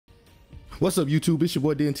What's up, YouTube? It's your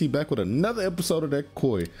boy DNT back with another episode of that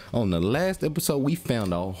Quarry. On the last episode, we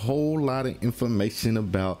found a whole lot of information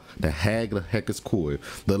about the Hackett's Quarry.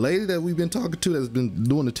 The lady that we've been talking to that's been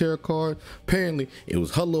doing the tarot card, apparently it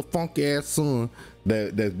was her little funky ass son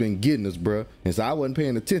that's been getting us, bruh. And so I wasn't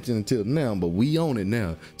paying attention until now, but we own it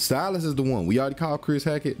now. Silas is the one. We already called Chris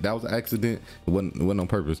Hackett. That was an accident. It wasn't on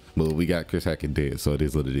purpose, but we got Chris Hackett dead, so it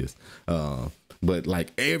is what it is. But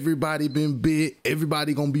like everybody been bit,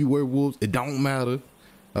 everybody gonna be werewolves. It don't matter.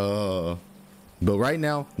 But right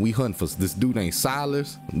now we hunting for this dude named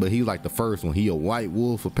Silas, but he like the first one. He a white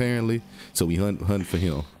wolf apparently, so we hunting for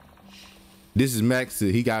him. This is Max.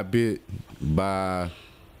 He got bit by.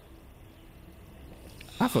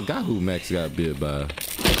 I forgot who Max got bit by.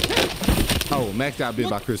 Oh, Max got bit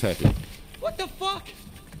by Chris Hackett. What the fuck?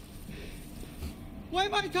 Why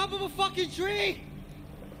am I on top of a fucking tree?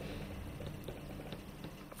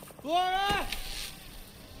 Laura!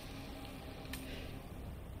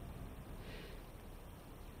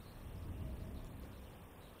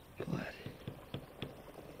 Blood.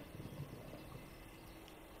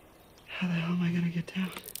 How the hell am I gonna get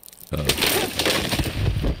down?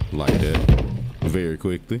 Like that. Very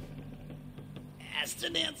quickly. Asked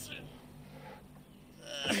an answer.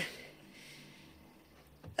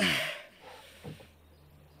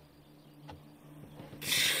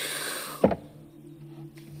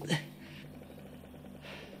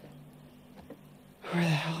 Where the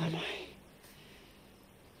hell am I?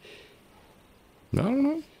 I don't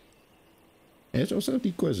know. Ask yourself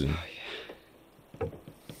the question. Oh, yeah.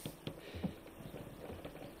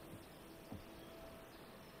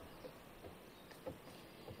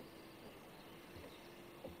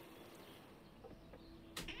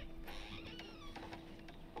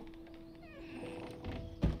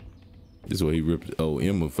 This is where he ripped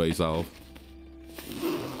Emma face off.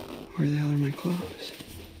 Where the hell are my clothes?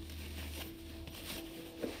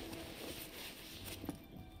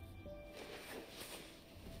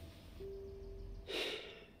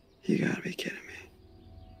 You gotta be kidding me.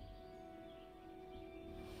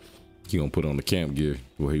 He gonna put on the camp gear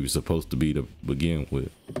where he was supposed to be to begin with.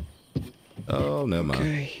 Oh, never mind.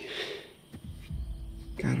 Okay.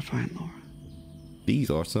 Gotta find Laura. These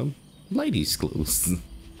are some ladies' clothes.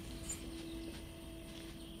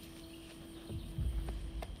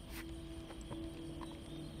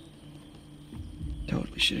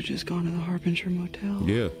 Totally should have just gone to the Harbinger Motel.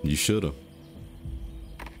 Yeah, you should have.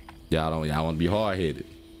 Y'all want to be hard-headed.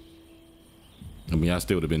 I mean, I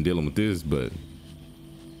still would have been dealing with this, but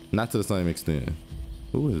not to the same extent.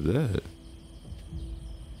 Who is that?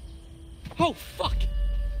 Oh, fuck!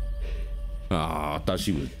 Oh, I thought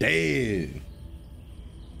she was dead.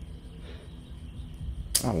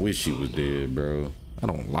 I wish she was dead, bro. I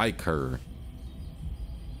don't like her.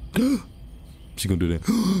 She gonna do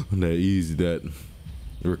that. That easy, that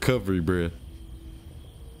recovery breath.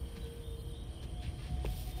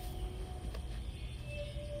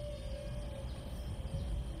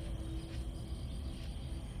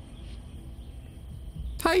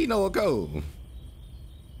 How you know a code?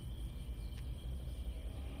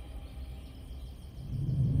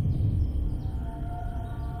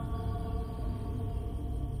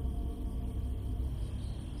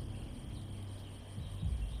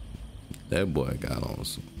 That boy got on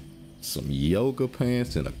some yoga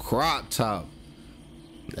pants and a crop top.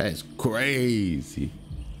 That's crazy.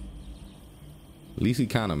 At least he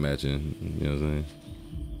kind of matching, you know what I'm saying?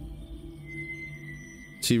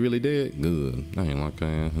 She really dead? Good. I ain't like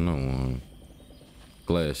that. No one.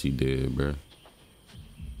 Glad she dead, bro.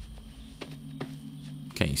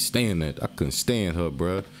 Can't stand that. I couldn't stand her,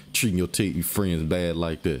 bro. Treating your friends bad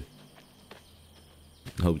like that.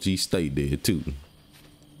 Hope she stay dead too.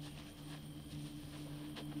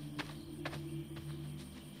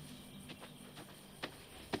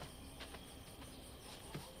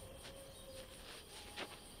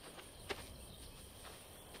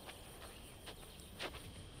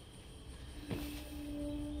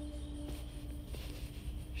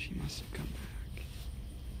 She must have come back.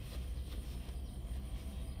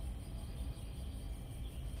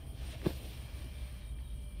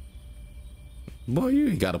 Boy, you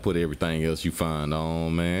ain't gotta put everything else you find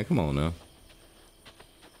on, man. Come on now.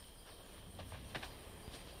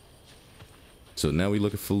 So now we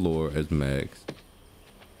looking for Laura as Max.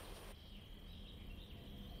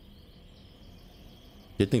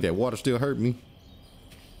 You think that water still hurt me?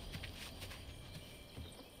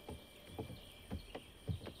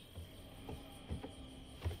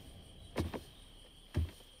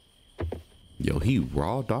 Yo, he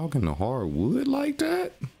raw dogging the hardwood like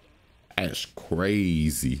that? That's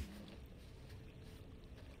crazy.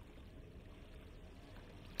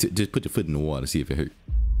 Just put your foot in the water, see if it hurt.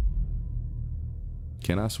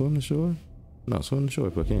 Can I swim the shore? No, swim the shore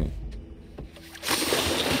if I can.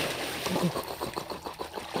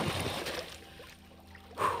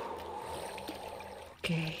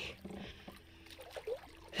 Okay.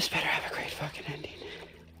 This better have a great fucking ending.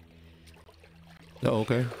 Oh,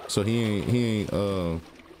 okay. So he ain't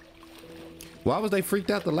why was they freaked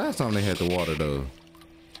out the last time they had the water though?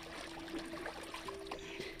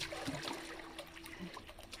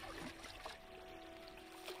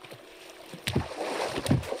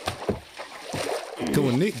 So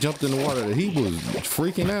when Nick jumped in the water, he was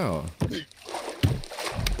freaking out.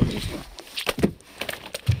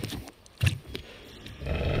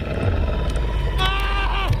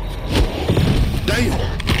 Damn!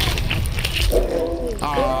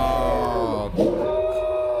 Oh.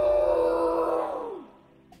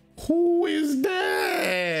 Who is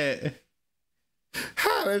that?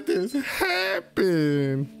 How did this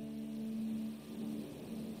happen?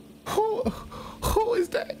 Who is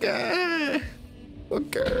that guy? A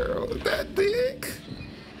girl, that dick.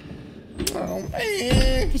 Oh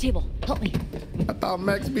man. The table, help me. I thought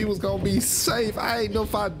Max B was gonna be safe. I ain't know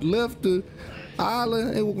if I left the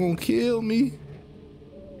island, it was gonna kill me.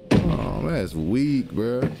 Oh, that's weak,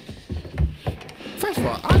 bro. First of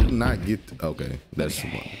all, I did not get. Okay, that's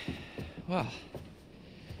smart. Well,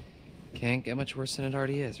 can't get much worse than it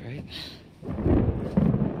already is, right?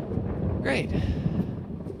 Great.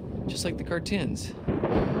 Just like the cartoons.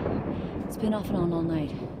 It's been off and on all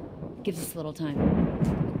night. Gives us a little time.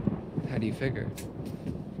 How do you figure?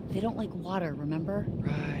 They don't like water, remember?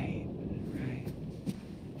 Right.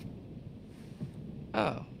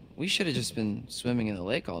 Oh, we should have just been swimming in the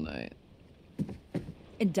lake all night.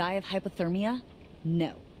 And die of hypothermia?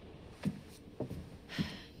 No.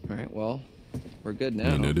 Alright, well, we're good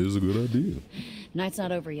now. And that is a good idea. Night's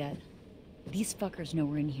not over yet. These fuckers know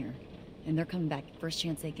we're in here. And they're coming back first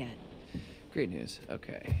chance they get. Great news.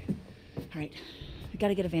 Okay. Alright, we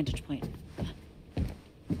gotta get a vantage point.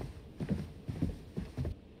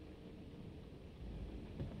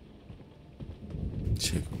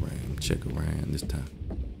 Check around this time.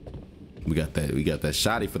 We got that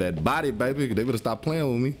shotty for that body, baby. They better stop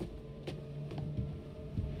playing with me.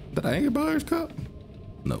 Did I Angry Birds cup?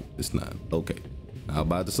 No, it's not. Okay. I was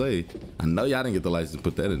about to say, I know y'all didn't get the license to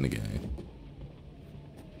put that in the game.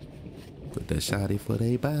 Put that shotty for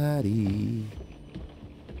their body.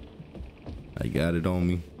 I got it on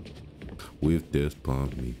me. With this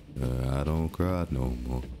pump me. I don't cry no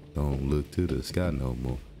more. Don't look to the sky no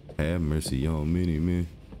more. Have mercy on many men.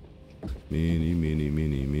 Many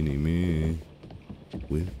men.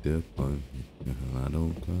 With that pump me. I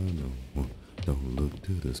don't cry no more. Don't look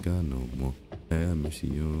to the sky no more. Have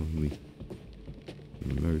mercy on me.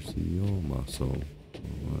 Mercy on my soul.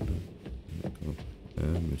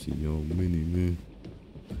 Have mercy on many men.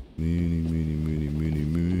 Many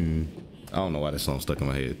men. I don't know why that song stuck in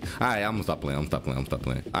my head. All right, I'm gonna stop playing. All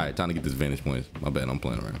right, time to get this vantage point. My bad, I'm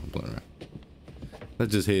playing around.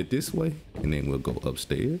 Let's just head this way, and then we'll go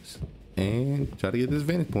upstairs and try to get this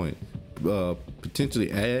vantage point. Potentially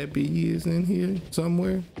Abby is in here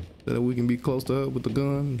somewhere, so that we can be close to her with the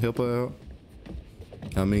gun, help her out.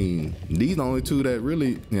 I mean, these the only two that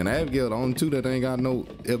really, and Abigail the only two that ain't got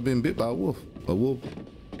ever been bit by a wolf.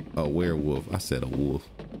 A werewolf. I said a wolf.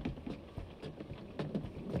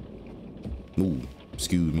 Ooh,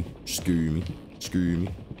 excuse me.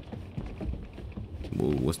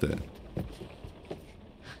 Whoa, what's that?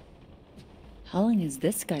 How long has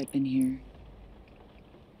this guy been here?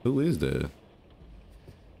 Who is that?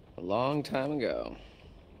 A long time ago.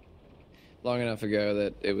 Long enough ago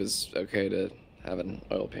that it was okay to have an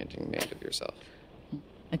oil painting made of yourself.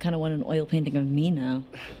 I kind of want an oil painting of me now.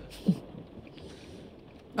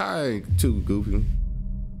 I ain't too goofy.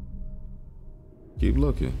 Keep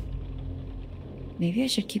looking. Maybe I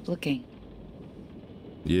should keep looking.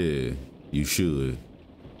 Yeah, you should.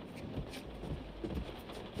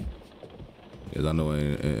 Cause I know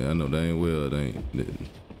dang well it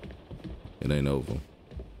ain't over.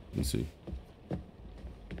 Let me see.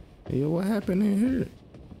 Hey, yo, what happened in here?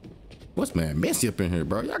 What's messy up in here,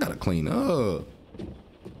 bro? Y'all gotta clean up.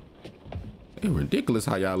 It's ridiculous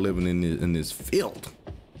how y'all living in this filth.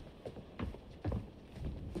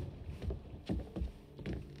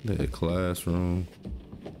 That classroom.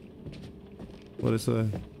 What it say?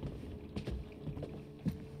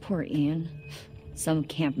 Poor Ian. Some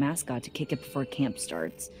camp mascot to kick it before camp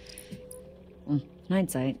starts. Well,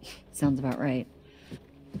 hindsight, sounds about right.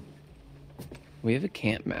 We have a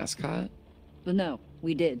camp mascot? But no,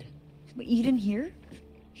 we did. But you didn't hear?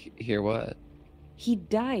 Hear what? He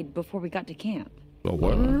died before we got to camp. A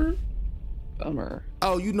word? Bummer.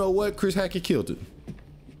 Oh, you know what? Chris Hackett killed it.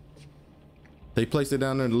 They placed it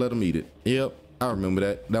down there to let him eat it. Yep, I remember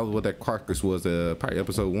that. That was what that carcass was, probably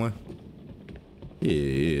episode 1.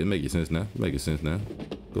 Yeah, it makes sense now. Make sense now.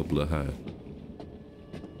 Go up a little higher.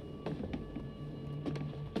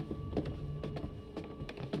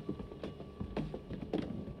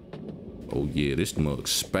 Oh yeah, this mug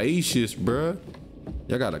spacious, bruh.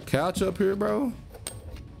 Y'all got a couch up here, bro?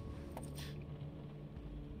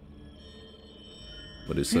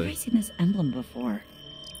 What did it Where have say? I seen this emblem before?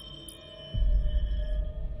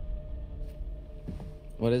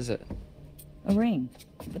 What is it? A ring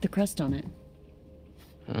with a crest on it.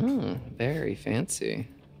 Oh, very fancy.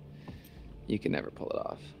 You can never pull it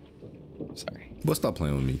off. Sorry. Boy, stop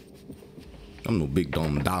playing with me. I'm no big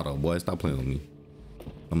dumb daughter, boy. Stop playing with me.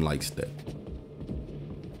 I'm like that.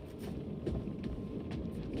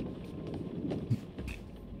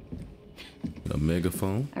 A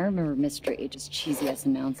megaphone. I remember Mr. H's cheesy ass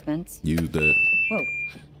announcements. Use that. Whoa.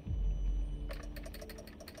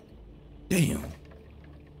 Damn.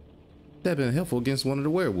 That been helpful against one of the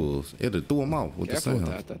werewolves. It'd have threw him off with Careful the with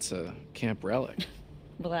sound. that. That's a camp relic.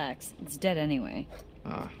 Relax. It's dead anyway.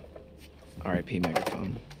 Ah. R.I.P.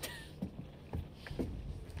 megaphone.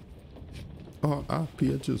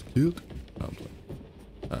 R.I.P. I just killed. No, I'm playing.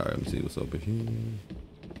 All right, let me see what's over here.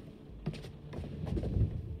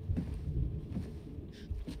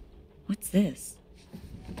 What's this?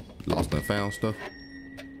 Lost and found stuff.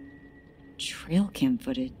 Trail cam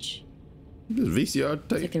footage. This VCR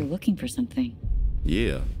It's like tape. they're looking for something.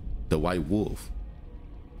 Yeah, the white wolf.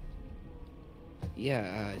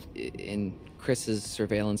 Yeah, in Chris's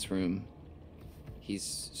surveillance room.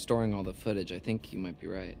 He's storing all the footage. I think you might be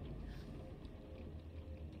right.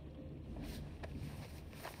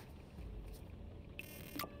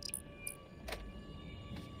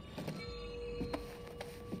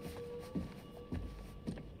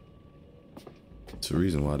 It's the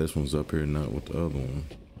reason why this one's up here, not with the other one.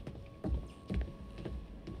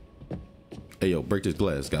 Hey, yo, break this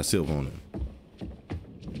glass. Got silver on it.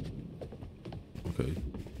 Okay.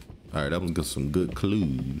 All right, that one's got some good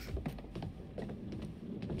clues.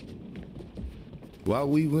 Why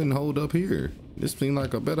we wouldn't hold up here? This seemed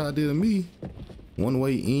like a better idea to me. One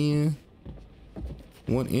way in,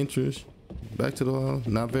 one entrance, back to the hall.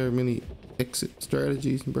 Not very many exit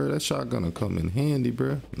strategies, bro. That shotgun will come in handy,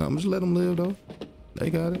 bro. Now I'm just let them live though. They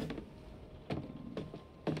got it.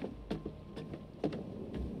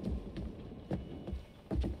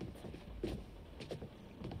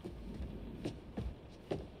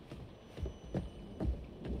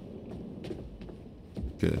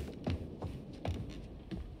 Good.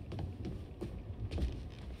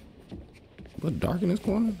 What, dark in this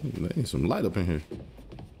corner? There ain't some light up in here.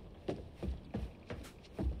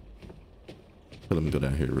 Let me go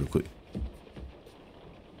down here real quick.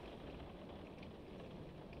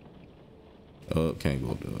 Can't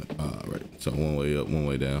go up there. All right. So one way up, one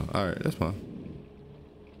way down. All right, that's fine.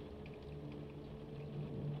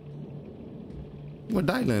 What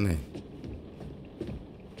Dylan at?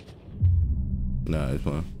 Nah, it's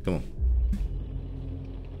fine. Come on.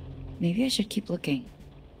 Maybe I should keep looking.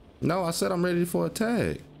 No, I said I'm ready for a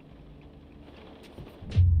tag.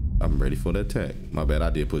 I'm ready for that tag. My bad,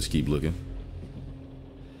 I did put keep looking.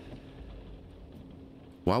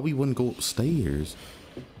 Why we wouldn't go upstairs?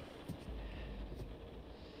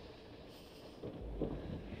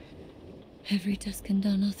 Every dusk and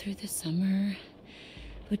dawn all through the summer.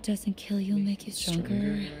 What doesn't kill you will make you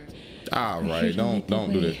stronger. All right, don't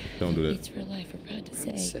do that. Don't do that. Beats for life, we're proud to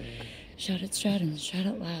say. Shout at Stratton, shout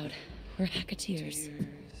out loud. We're Hacketeers.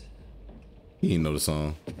 He didn't know the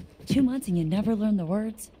song. 2 months and you never learn the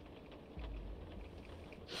words?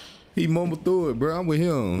 He mumbled through it, bro. I'm with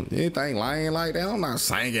him. Anything lying like that, I'm not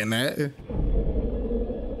singing that.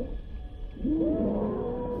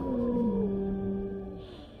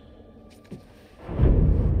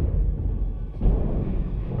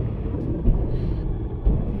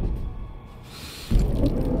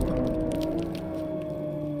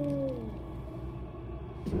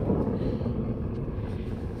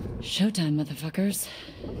 Showtime, motherfuckers.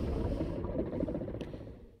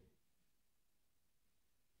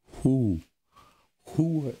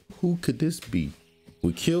 Who could this be?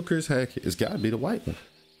 We killed Chris Hackett. It's gotta be the white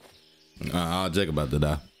one. Jake about to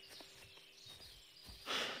die.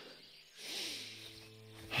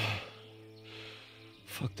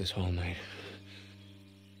 Fuck this whole night.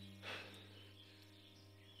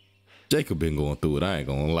 Jacob been going through it, I ain't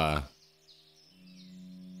gonna lie.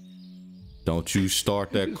 Don't you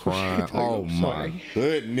start that crying. Oh my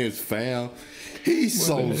goodness, fam. He's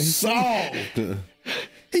so soft.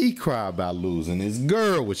 He He cried about losing his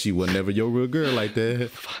girl, which she was never your real girl like that.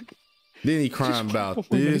 Fuck. Then he crying about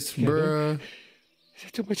this, bruh. Is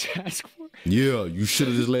that too much to ask for? Yeah, you should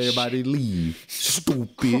have just let everybody leave.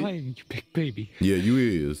 Stupid. Crying, you big baby. Yeah, you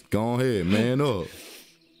is. Go ahead, man up.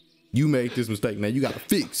 You make this mistake, now you gotta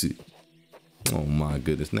fix it. Oh my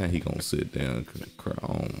goodness, now he gonna sit down and cry.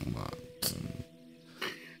 Oh my.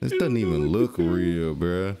 This doesn't even look real,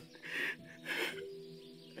 bruh.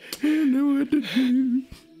 I know what to do.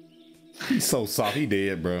 He's so soft. He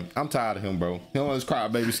dead, bro. I'm tired of him, bro. He don't want this cry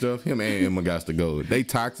baby stuff. Him and Emma got to go. They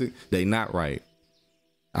toxic. They not right.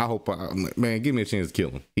 I hope, man, give me a chance to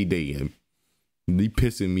kill him. He dead. He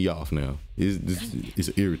pissing me off now.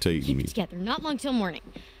 It's irritating Keep me. it together. Not long till morning.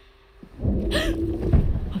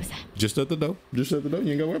 What was that? Just at the door. Just at the door.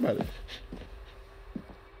 You ain't gotta worry about it.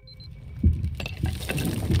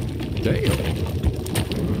 Damn.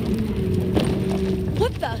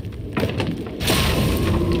 What the?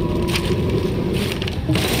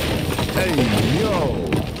 Hey, yo.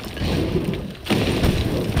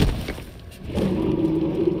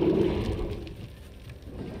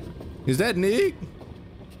 Is that Nick?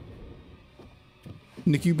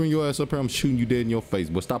 Nick, you bring your ass up here, I'm shooting you dead in your face,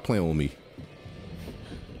 but stop playing with me.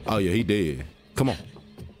 Oh yeah, he dead. Come on.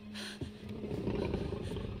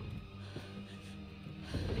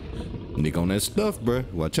 Nick on that stuff,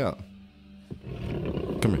 bruh. Watch out.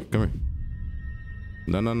 Come here, come here.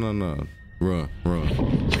 No. Run.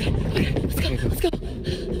 Let's go.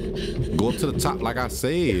 Go up to the top like I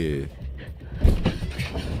said.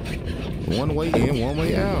 One way in, one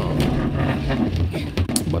way out.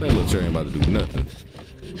 But that little chair ain't about to do nothing.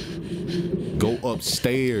 Go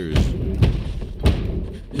upstairs.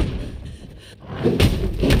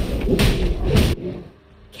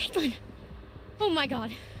 Caitlin. Oh my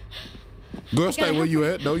God. Girl, stay where you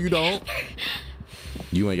at. No, you don't.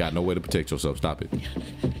 You ain't got no way to protect yourself. Stop it.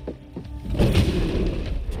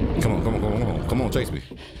 Come on. Come on, chase me.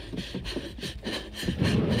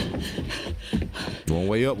 One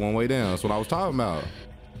way up, one way down. That's what I was talking about.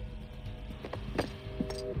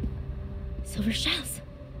 Silver shells.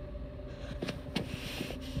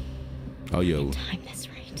 Oh, yo. Time this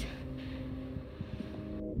right.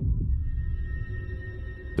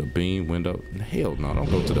 The beam window. Hell no, don't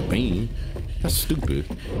go to the beam. That's stupid.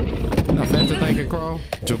 How fast the thing can crawl?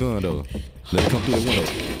 Get your gun though. Let it come through the window.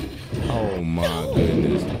 Oh my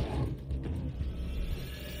goodness.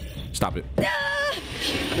 Stop it.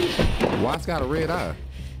 Why it's got a red eye?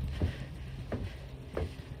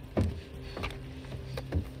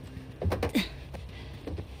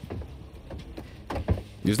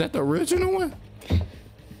 Is that the original one?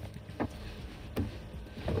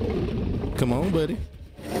 Come on, buddy.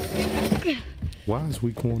 Why is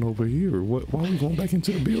we going over here? Why are we going back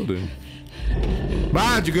into the building?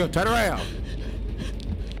 Behind you, girl. Turn around.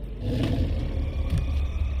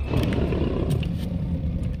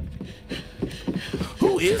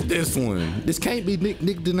 Who is this one? This can't be Nick.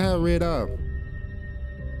 Nick didn't have a red eye.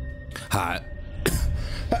 Hot.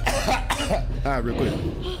 All right, real quick.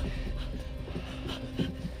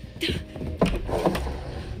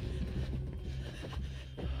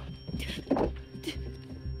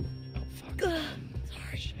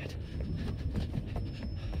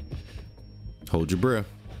 Hold your breath.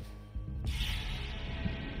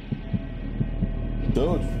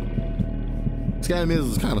 Dude. Sky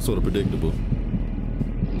Mills is kind of sort of predictable.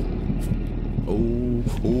 Oh.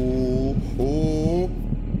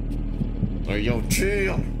 Hey, yo,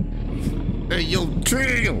 chill.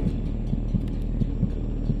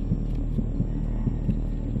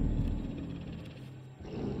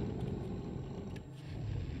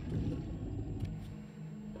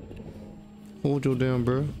 Hold your damn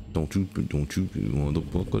breath. Don't you,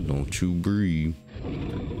 motherfucker, don't you breathe.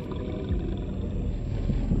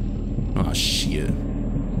 Ah, shit.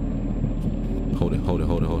 Hold it.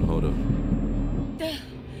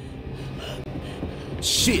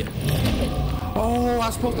 Shit. Oh, I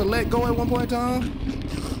was supposed to let go at one point in time?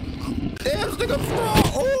 Damn, this nigga strong.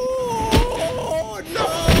 Oh,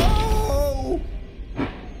 no.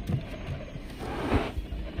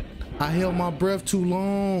 I held my breath too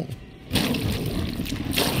long.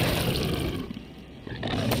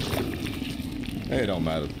 It don't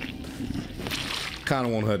matter. Kind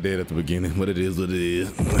of want her dead at the beginning, but it is what it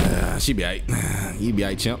is. She be aight. You be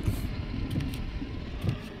aight, chimp.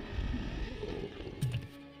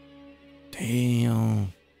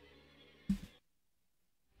 Damn.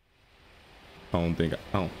 I don't think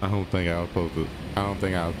I was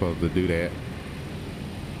supposed to do that.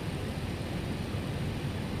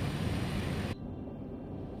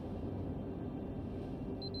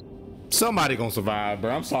 Somebody gonna survive,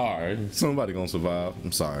 bro. I'm sorry. Somebody gonna survive.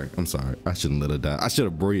 I'm sorry. I shouldn't let her die. I should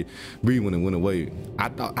have breathed when it went away. I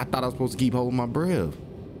thought I was supposed to keep holding my breath.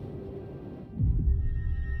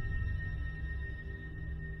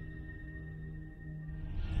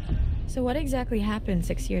 So what exactly happened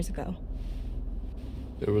 6 years ago?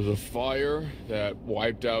 There was a fire that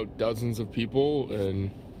wiped out dozens of people,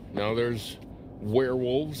 and now there's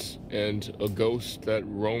werewolves and a ghost that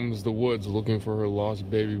roams the woods looking for her lost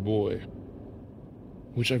baby boy.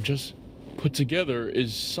 Which I've just put together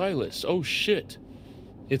is Silas. Oh shit.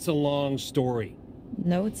 It's a long story.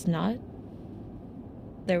 No, it's not.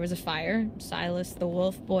 There was a fire. Silas the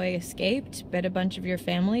wolf boy escaped, bit a bunch of your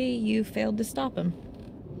family. You failed to stop him.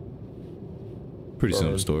 Pretty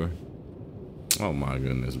simple story. Oh my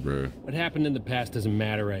goodness, bro. What happened in the past doesn't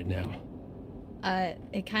matter right now.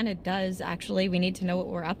 It kind of does, actually. We need to know what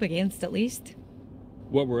we're up against, at least.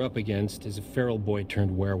 What we're up against is a feral boy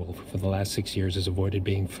turned werewolf who for the last 6 years has avoided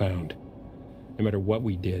being found. No matter what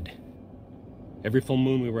we did. Every full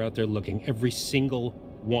moon we were out there looking. Every single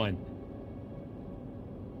one.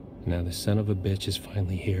 Now the son of a bitch is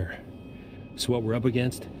finally here. So what we're up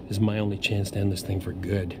against is my only chance to end this thing for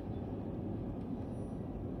good.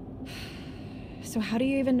 So how do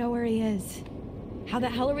you even know where he is? How the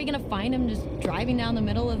hell are we gonna find him just driving down the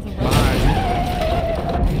middle of the road?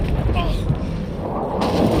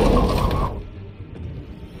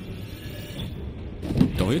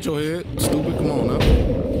 Don't hit your head, stupid. Come on now.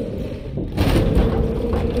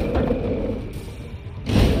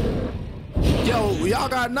 Yo, y'all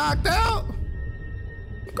got knocked out?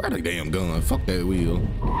 Grab a damn gun. Fuck that wheel.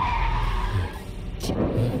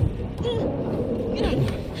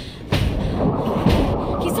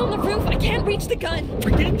 He's on the roof. I can't reach the gun.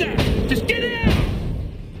 Forget that! Just get in!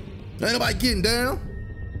 Ain't nobody getting down.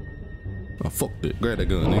 Oh, fuck that. Grab that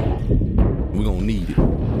gun, nigga. We gonna need it.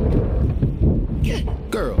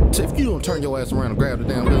 Girl, if you don't turn your ass around and grab the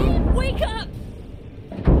damn gun. Wake up!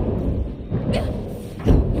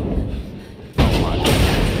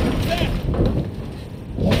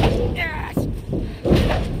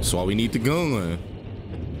 That's why we need the gun.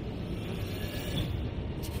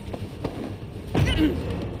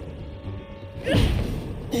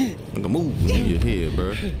 Like a move in your head,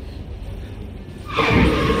 bro.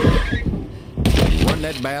 Run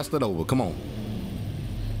that bastard over. Come on.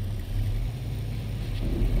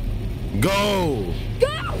 Go!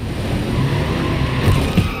 Go!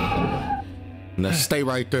 Now stay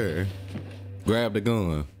right there. Grab the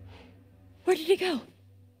gun. Where did he go?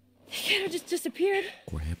 He kind of just disappeared.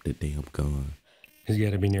 Grab the damn gun. He's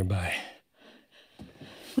gotta be nearby.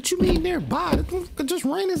 What you mean nearby? Just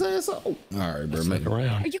ran his ass out. All right, bro. Make it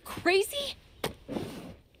Around. Are you crazy?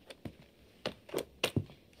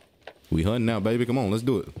 We hunting now, baby. Come on, let's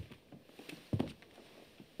do it.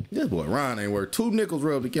 This boy Ryan ain't worth 2 nickels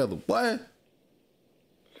rubbed together. What?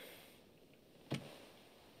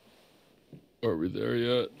 Are we there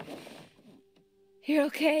yet? You're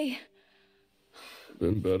okay.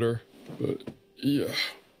 Been better, but yeah.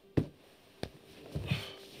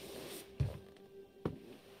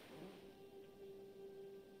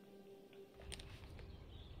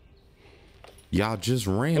 Y'all just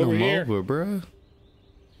ran Over him here. over, bruh.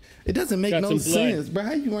 It doesn't make Got no some blood. sense, bruh.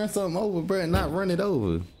 How you run something over, bruh, and not run it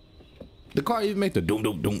over? The car even make the doom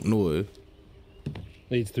doom doom noise.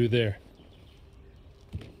 Leads through there.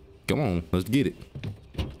 Come on, let's get it.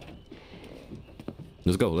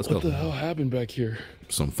 Let's go, let's What go. the hell happened back here?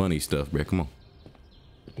 Some funny stuff, bruh. Come on.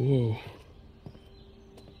 Whoa.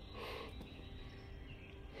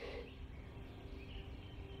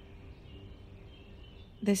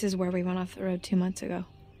 This is where we went off the road 2 months ago.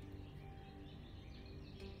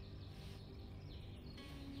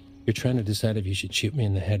 You're trying to decide if you should shoot me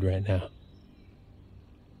in the head right now.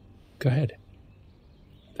 Go ahead.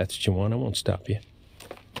 If that's what you want, I won't stop you.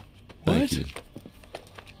 Thank you.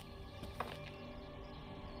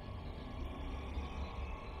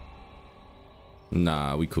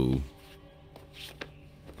 Nah, we cool.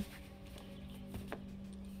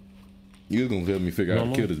 You was gonna help me figure out how to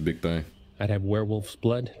Normal? kill this big thing. I'd have werewolf's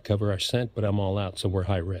blood, cover our scent, but I'm all out, so we're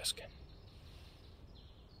high risk.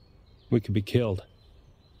 We could be killed.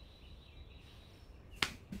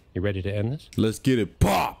 You ready to end this? Let's get it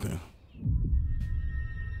popping.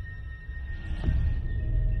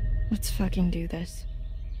 Let's fucking do this.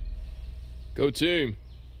 Go team.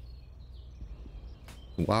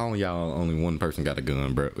 Why don't y'all only one person got a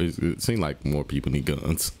gun, bro? It seems like more people need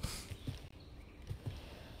guns.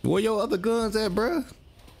 Where your other guns at, bro?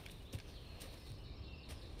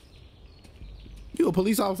 You a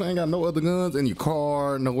police officer ain't got no other guns in your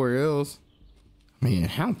car, nowhere else.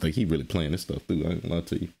 Man, I don't think he really playing this stuff through. I ain't gonna lie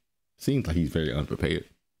to you. Seems like he's very unprepared.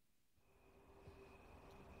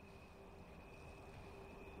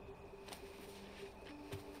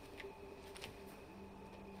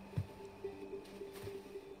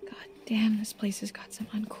 God damn, this place has got some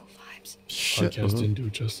uncool vibes. Shut Podcast up. didn't do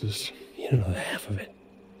it justice. You don't know the half of it.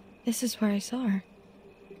 This is where I saw her.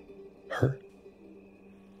 Her?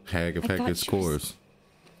 Hag of I thought Hackett's she was- scores.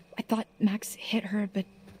 I thought Max hit her, but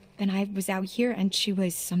then I was out here and she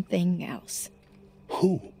was something else.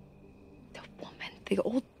 Who? The woman, the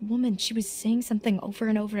old woman, she was saying something over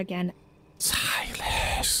and over again.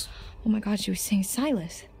 Silas. Oh my god, she was saying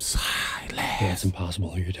Silas. Yeah, it's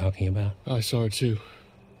impossible who you're talking about. I saw her too.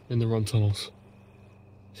 In the run tunnels.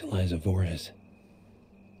 It's Eliza Vorez.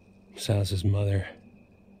 Silas's mother.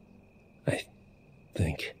 I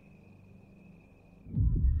think.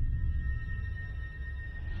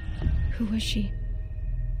 Who was she?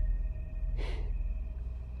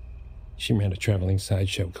 She ran a traveling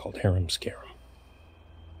sideshow called Harem Scarum.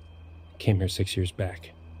 Came here 6 years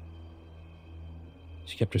back.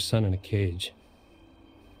 She kept her son in a cage.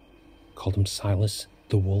 Called him Silas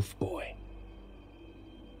the Wolf Boy.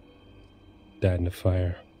 Died in a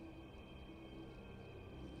fire.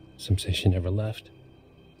 Some say she never left.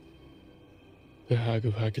 The Hag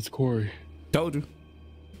of Hackett's Quarry. Told you.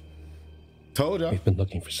 Told ya. We've been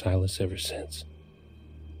looking for Silas ever since.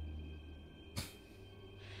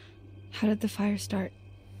 How did the fire start?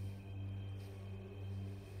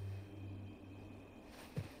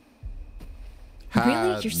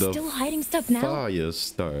 Really? You're still hiding stuff now? Fire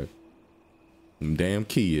start. Them damn You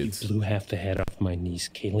kids. blew half the head off my niece,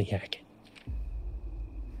 Kaylee Hackett.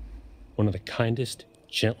 One of the kindest,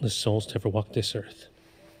 gentlest souls to ever walk this earth.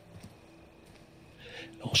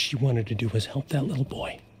 And all she wanted to do was help that little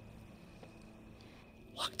boy.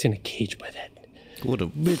 Locked in a cage by that. What a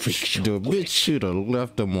bitch. The bitch should have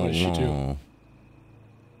left them What did she do? alone.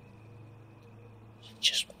 She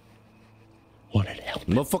just wanted help.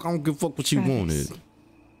 Motherfucker, I don't give a fuck what she Travis. wanted.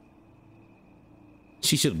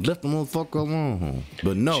 She should have left the motherfucker alone.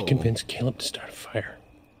 But no. She convinced Caleb to start a fire.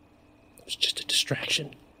 It was just a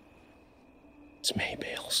distraction. Some hay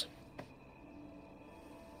bales.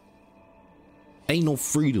 Ain't no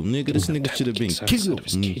freedom, nigga. This nigga should have been Silas out killed. of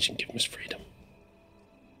his cage and give him his freedom.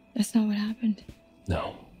 That's not what happened.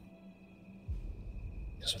 No.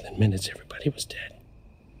 Because within minutes, everybody was dead.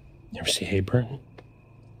 You ever see Hayburn?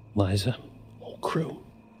 Liza? Whole crew.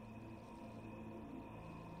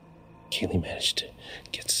 Kaylee managed to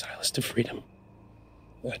get Silas to freedom.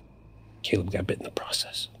 But Caleb got bit in the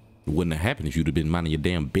process. It wouldn't have happened if you'd have been minding your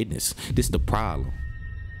damn business. This is the problem.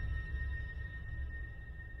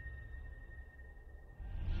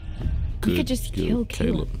 We could just kill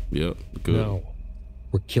Caleb. Yep, good. No.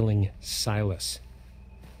 We're killing Silas.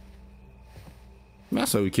 I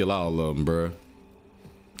say we kill all of them, bruh.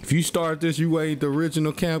 If you start this, you ain't the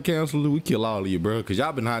original camp counselor, we kill all of you, bruh. Because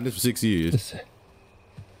y'all been hiding this for 6 years.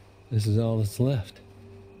 This is all that's left.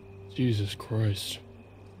 Jesus Christ.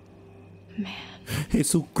 Man.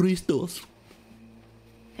 Jesus Christos.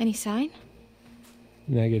 Any sign?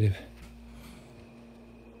 Negative.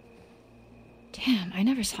 Damn, I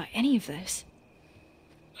never saw any of this.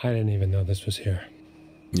 I didn't even know this was here.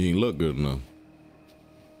 You ain't look good enough.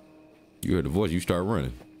 You heard the voice, you start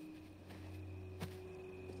running.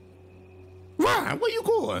 Ryan, where you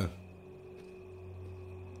going?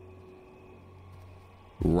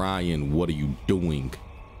 Ryan, what are you doing?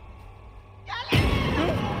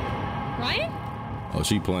 Ryan? Oh,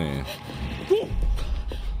 she playing.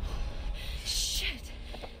 Shit.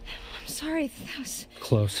 I'm sorry. That was...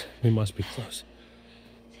 Close. We must be close.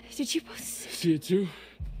 Did you both... See it too?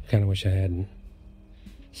 Kinda wish I hadn't.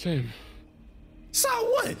 Same. So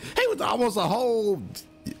what? He was almost a whole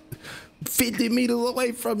 50 meters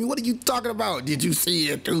away from you. What are you talking about? Did you see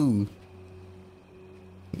it too?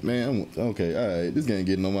 Man, okay, all right. This game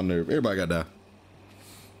getting on my nerve. Everybody got to die.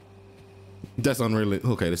 That's unreal.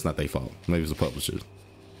 Okay, that's not their fault. Maybe it's the publishers.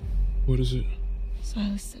 What is it?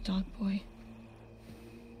 Silas the dog boy.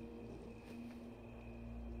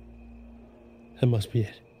 That must be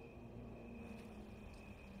it.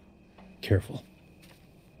 Careful.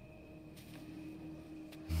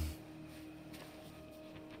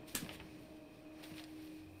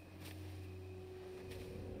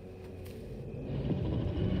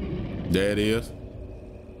 There it is.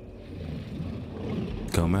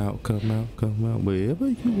 Come out, come out, come out, wherever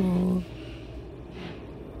you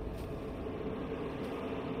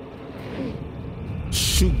are.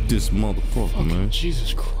 Shoot this motherfucker, man.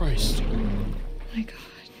 Jesus Christ. Oh my god.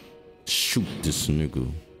 Shoot this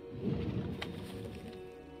nigga.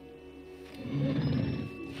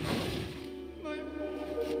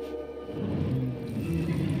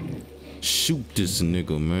 Shoot this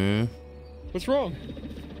nigga, man. What's wrong?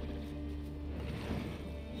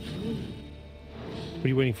 What are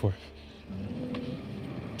you waiting for?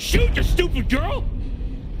 Shoot, you stupid girl!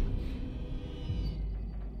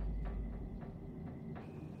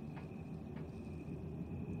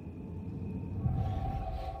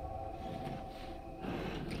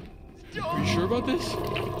 Are you sure about this?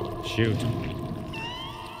 Shoot.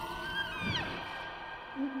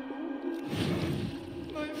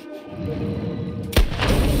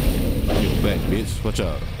 Get back, bitch. Watch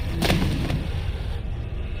out.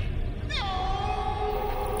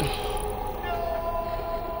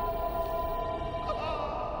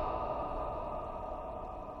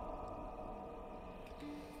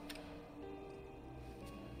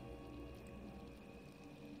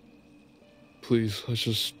 Please, let's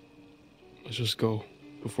just go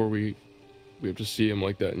before we have to see him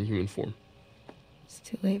like that in human form. It's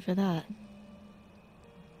too late for that.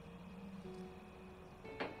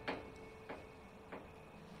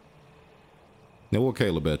 Now what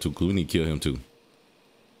Caleb at too? Cause we need to kill him too.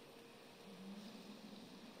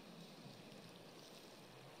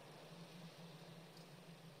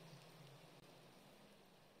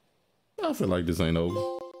 I feel like this ain't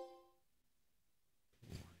over.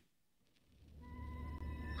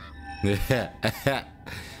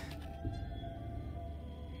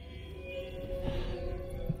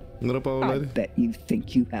 What up, old I lady? bet you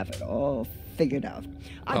think you have it all figured out.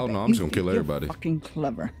 Oh, no, I'm just gonna kill everybody. Fucking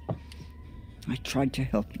clever. I tried to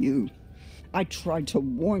help you. I tried to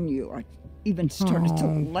warn you. I even started to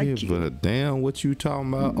like give you. a damn what you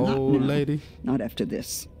talking about, Not old now. lady. Not after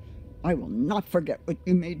this. I will not forget what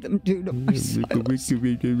you made them do to my Silas.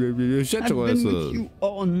 Shut I've your been ass with up. you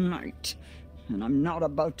all night, and I'm not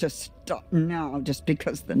about to stop now just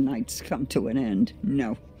because the night's come to an end.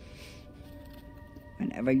 No.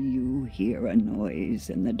 Whenever you hear a noise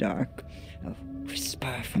in the dark, a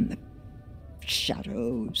whisper from the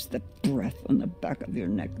shadows, the breath on the back of your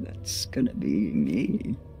neck, that's gonna be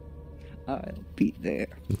me. I'll be there.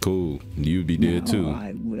 Cool. You be dead Now too.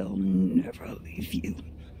 I will never leave you.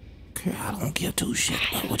 Okay, I don't give two shit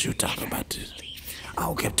about what you talking about. This. I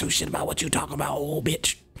don't give two shit about what you talking about, old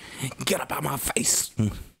bitch. Get up out my face.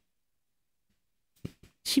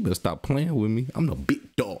 She better stop playing with me. I'm the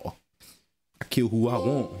big dog. I kill who I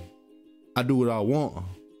want. I do what I want.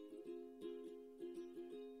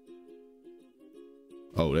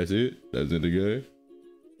 Oh, that's it? That's it again?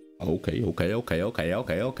 Okay.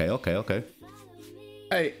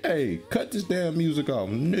 Hey, cut this damn music off.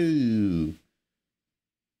 No.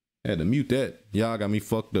 Had to mute that. Y'all got me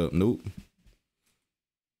fucked up. Nope.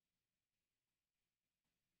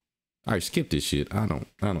 All right, skip this shit. I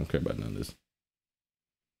don't care about none of this.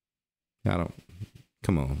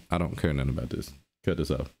 Come on. I don't care nothing about this. Cut this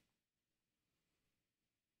off.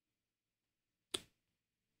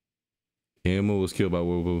 Emma was killed by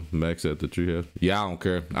werewolf. Max at the treehouse. Yeah, I don't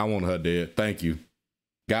care. I want her dead. Thank you.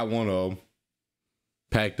 Got one of them.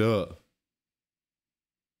 Packed up.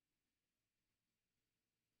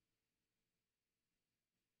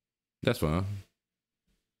 That's fine.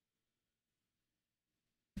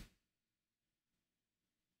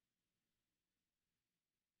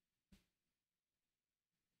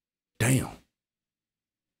 Damn.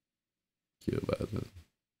 Killed by the...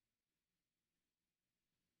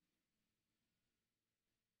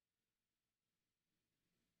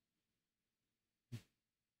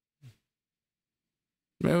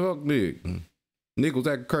 Man, fuck Nick. Nick was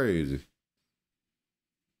acting crazy.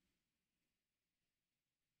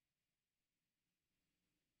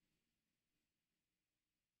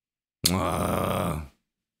 I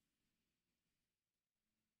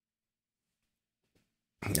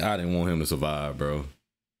didn't want him to survive, bro.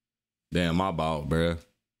 Damn, my fault, bro.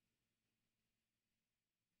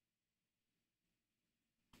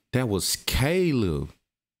 That was Caleb.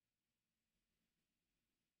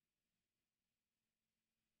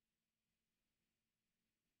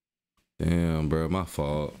 Damn, bro, my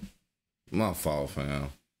fault. My fault, fam.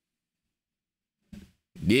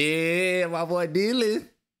 Yeah, my boy Dylan.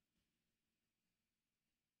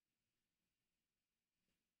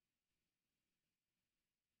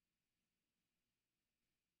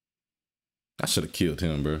 I should have killed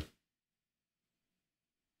him, bro.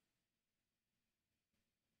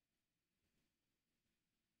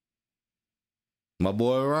 My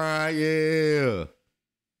boy Ryan, yeah.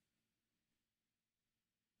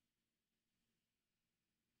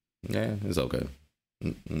 Yeah, it's okay.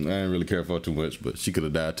 I didn't really care for her too much, but she could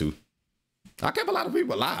have died too. I kept a lot of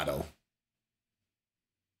people alive though.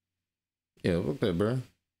 Yeah, look that, bro.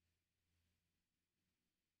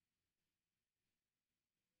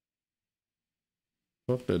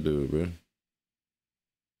 Fuck that dude, man.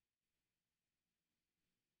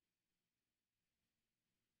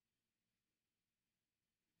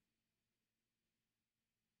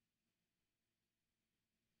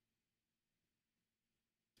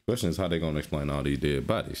 Question is how they gonna explain all these dead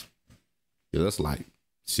bodies. Yeah, that's like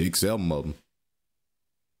 6, 7 of them.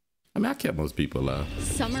 I mean, I kept most people alive.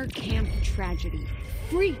 Summer camp tragedy.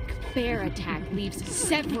 Freak bear attack leaves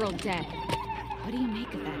several dead. What do you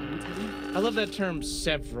make of that, Anton? I love that term,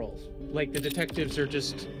 several. Like, the detectives are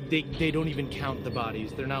just, they don't even count the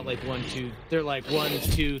bodies. They're not like 1, 2, they're like 1,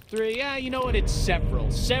 2, 3. Yeah, you know what? It's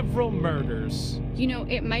several murders. You know,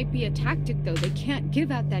 it might be a tactic, though. They can't give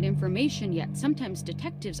out that information yet. Sometimes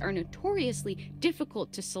detectives are notoriously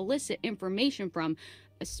difficult to solicit information from,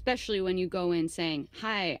 especially when you go in saying,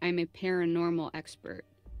 "Hi, I'm a paranormal expert."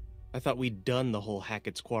 I thought we'd done the whole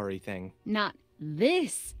Hackett's Quarry thing. Not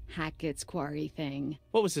this Hackett's Quarry thing.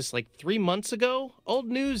 What was this, like 3 months ago? Old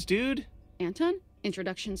news, dude. Anton,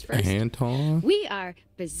 introductions first. Anton? We are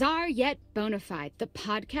Bizarre Yet Bonafide, the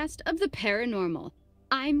podcast of the paranormal.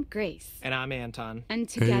 I'm Grace. And I'm Anton. And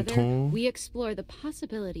together, Anton. we explore the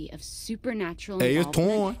possibility of supernatural Hey,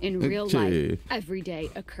 involvement Anton. in real Okay. life, everyday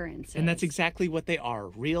occurrences. And that's exactly what they are.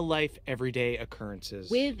 Real life, everyday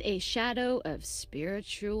occurrences. With a shadow of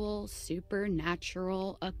spiritual,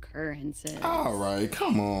 supernatural occurrences. All right,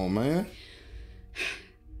 come on, man.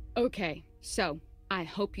 Okay, so I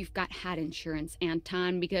hope you've got hat insurance,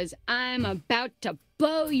 Anton, because I'm about to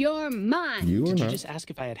blow your mind. Did you just ask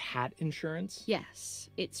if I had hat insurance? Yes,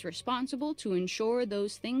 it's responsible to insure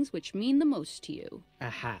those things which mean the most to you. A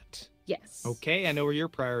hat. Yes. Okay, I know where your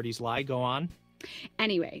priorities lie. Go on.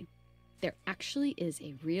 Anyway, there actually is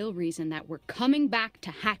a real reason that we're coming back to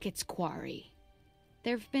Hackett's Quarry.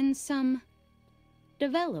 There've been some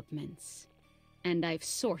developments, and I've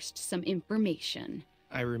sourced some information.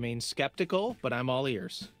 I remain skeptical, but I'm all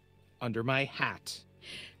ears. Under my hat.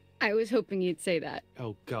 I was hoping you'd say that.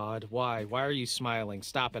 Oh, God, why? Why are you smiling?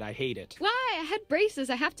 Stop it, I hate it. Why? I had braces.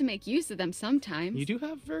 I have to make use of them sometimes. You do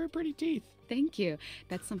have very pretty teeth. Thank you.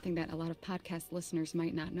 That's something that a lot of podcast listeners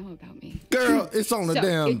might not know about me. Girl, it's on the So,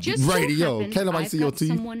 damn it just so radio. happens Can't nobody I've see your got teeth.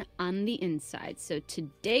 someone on the inside. So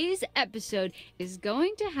today's episode is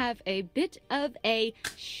going to have a bit of a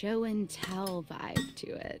show and tell vibe to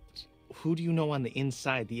it. Who do you know on the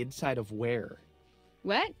inside? The inside of where?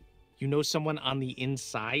 What? You know someone on the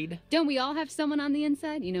inside? Don't we all have someone on the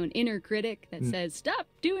inside? You know, an inner critic that says, "Stop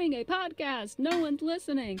doing a podcast. No one's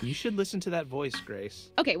listening." You should listen to that voice, Grace.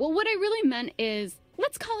 Okay, well, what I really meant is,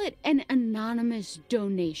 let's call it an anonymous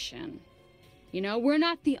donation. You know, we're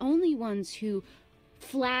not the only ones who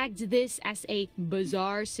flagged this as a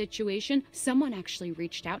bizarre situation. Someone actually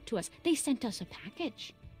reached out to us. They sent us a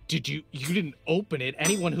package. You didn't open it.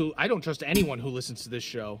 I don't trust anyone who listens to this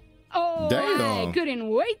show. Oh, Damn. I couldn't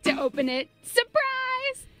wait to open it.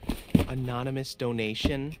 Surprise! Anonymous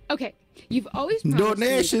donation. Okay, you've always promised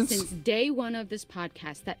Donations. me since day one of this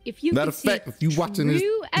podcast that if you Matter could of fact, see if you watching this,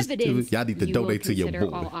 true evidence, y'all need to you will donate to your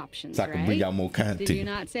consider boy all options, so I can right? bring y'all more content. Did you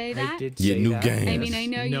not say that? I did Your say new that. games. I mean, I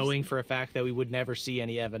know you. Knowing for a fact that we would never see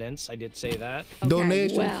any evidence, I did say that. Okay,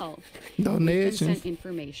 Donations. well, Donations. consent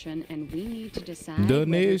information, and we need to decide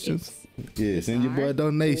Donations. Yeah, send your boy a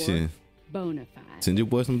donation. Bona fide. Send your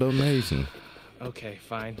boy some donation. Okay,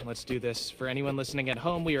 fine. Let's do this. For anyone listening at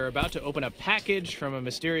home, we are about to open a package from a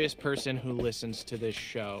mysterious person who listens to this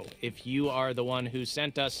show. If you are the one who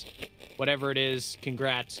sent us whatever it is,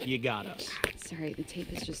 congrats, you got us. Sorry, the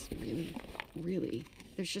tape is just really.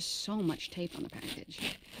 There's just so much tape on the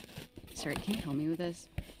package. Sorry, can you help me with this?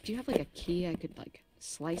 Do you have like a key I could like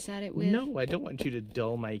slice at it with? No, I don't want you to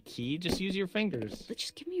dull my key. Just use your fingers. But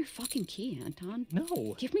just give me your fucking key, Anton.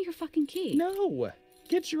 No. Give me your fucking key. No.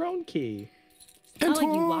 Get your own key. It's not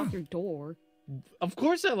like you lock your door. Of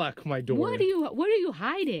course I lock my door. What are you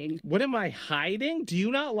hiding? What am I hiding? Do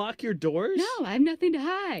you not lock your doors? No, I have nothing to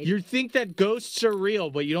hide. You think that ghosts are real,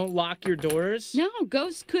 but you don't lock your doors? No,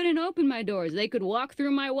 ghosts couldn't open my doors. They could walk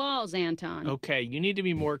through my walls, Anton. Okay, you need to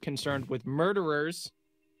be more concerned with murderers.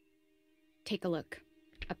 Take a look.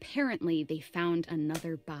 Apparently, they found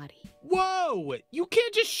another body. Whoa! You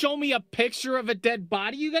can't just show me a picture of a dead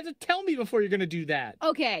body. You got to tell me before you're gonna do that.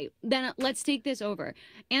 Okay, then let's take this over.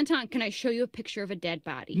 Anton, can I show you a picture of a dead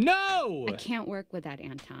body? No! I can't work with that,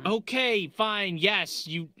 Anton. Okay, fine. Yes,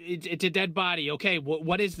 it's a dead body. Okay,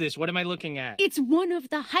 what is this? What am I looking at? It's one of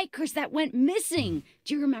the hikers that went missing.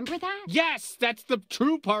 Do you remember that? Yes, that's the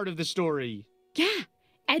true part of the story. Yeah.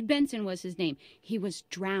 Ed Benson was his name. He was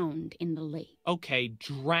drowned in the lake. Okay,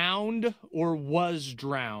 drowned or was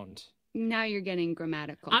drowned? Now you're getting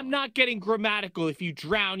grammatical. I'm not getting grammatical. If you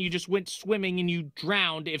drown, you just went swimming and you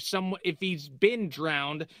drowned. If he's been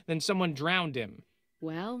drowned, then someone drowned him.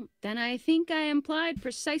 Well, then I think I implied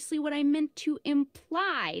precisely what I meant to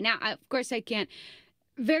imply. Now, of course, I can't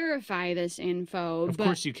verify this info, Of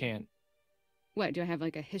course you can. What, do I have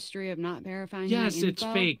like a history of not verifying Yes, my it's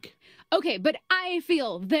info? fake. Okay, but I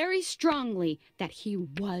feel very strongly that he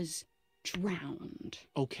was drowned.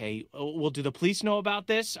 Okay, well, do the police know about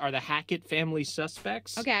this? Are the Hackett family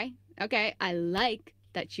suspects? Okay, I like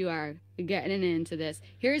that you are getting into this.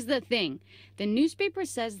 Here's the thing. The newspaper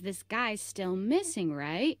says this guy's still missing,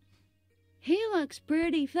 right? He looks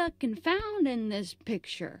pretty fucking found in this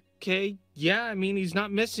picture. Okay, yeah, I mean, he's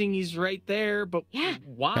not missing. He's right there, but Yeah.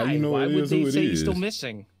 why? How you know Why it would is they who it say he's is? still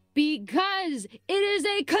missing? Because it is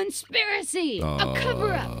a conspiracy, a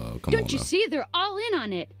cover-up. Come Don't on you now. see? They're all in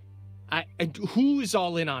on it. Who's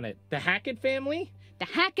all in on it? The Hackett family? The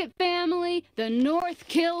Hackett family, the North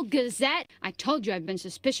Kill Gazette. I told you I've been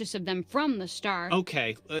suspicious of them from the start.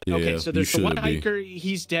 Okay, Yeah, okay, so you there's the one should be. hiker,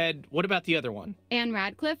 he's dead. What about the other one? Anne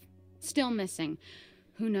Radcliffe, still missing.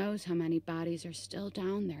 Who knows how many bodies are still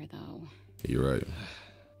down there, though. You're right.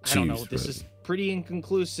 I don't know, Jeez, this Fred. is pretty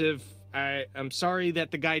inconclusive. I'm sorry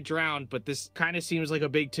that the guy drowned, but this kind of seems like a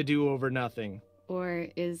big to-do over nothing. Or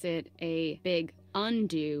is it a big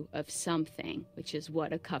undo of something, which is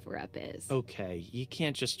what a cover-up is? Okay, you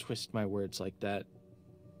can't just twist my words like that.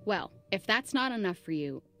 Well, if that's not enough for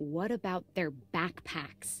you, what about their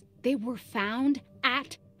backpacks? They were found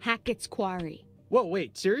at Hackett's Quarry. Whoa,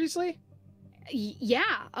 wait, seriously? Yeah,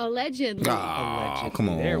 allegedly. Oh, come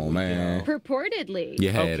There we on, man. Purportedly. You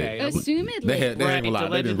had Okay. it. Assumedly. They ain't Right, gonna lie.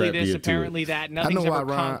 They didn't allegedly wrap this, me into apparently it. that. Nothing's why ever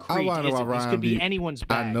Ryan. concrete, I know is why it? This Ryan could be be. anyone's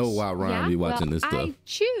bags. I know why Ryan be watching this stuff. I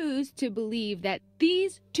choose to believe that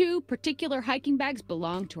these two particular hiking bags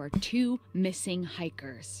belong to our two missing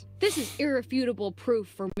hikers. This is irrefutable proof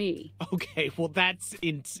for me. Okay, well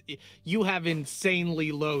you have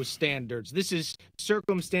insanely low standards. This is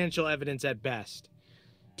circumstantial evidence at best.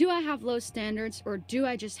 Do I have low standards, or do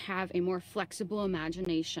I just have a more flexible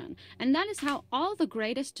imagination? And that is how all the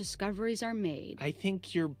greatest discoveries are made. I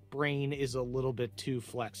think your brain is a little bit too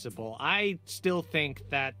flexible. I still think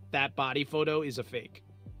that body photo is a fake.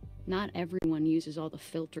 Not everyone uses all the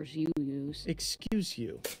filters you use. Excuse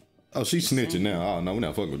you. Oh, she's snitching now. Oh, no, we're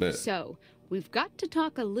not fucking with that. So, we've got to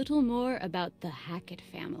talk a little more about the Hackett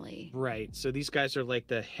family. Right, so these guys are like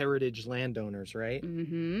the heritage landowners, right?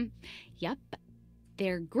 Mm-hmm. Yep.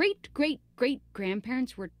 Their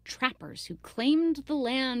great-great-great-grandparents were trappers who claimed the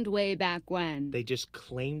land way back when. They just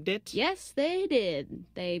claimed it? Yes, they did.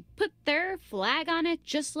 They put their flag on it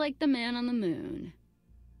just like the man on the moon.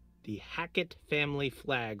 The Hackett family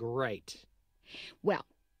flag, right. Well,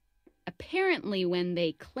 apparently when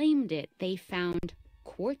they claimed it, they found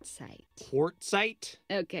quartzite. Quartzite?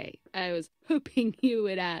 Okay, I was hoping you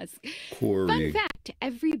would ask. Quarry. Fun fact,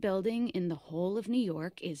 every building in the whole of New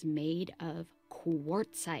York is made of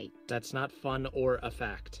quartzite. That's not fun or a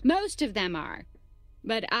fact. Most of them are,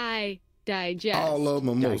 but I digest. All of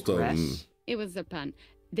them, most of them. Digress. It was a pun.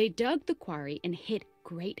 They dug the quarry and hit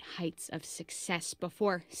great heights of success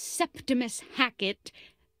before Septimus Hackett,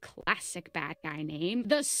 classic bad guy name,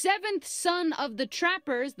 the seventh son of the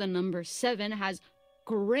trappers, the number 7, has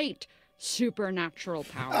great supernatural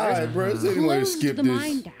powers. All right, bro. Is there any way to Closed skip the this?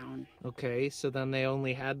 mine down. Okay, so then they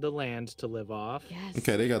only had the land to live off. Yes.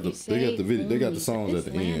 Okay, they got the video. They got the songs at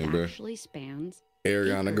the end, bro. Actually spans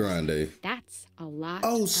Ariana acres. Grande. That's a lot.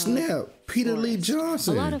 Oh of snap! Peter Lee forest.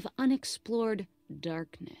 Johnson. A lot of unexplored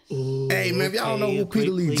darkness. Hey man, if y'all don't know who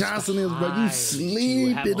Peter Lee Johnson is, bro, you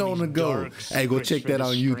sleeping on the go. Hey, go check that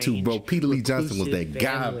on YouTube, bro. Peter Lee Johnson was that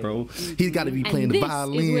guy, bro. He's got to be playing And the this is where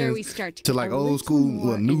we violins start to to get like a old little school,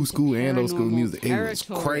 more new school, into and old school paranormal music. It was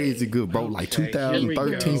territory. crazy good, bro. Like Okay, here we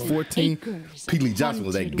 2013, go. 14. Acres Peter Lee of Johnson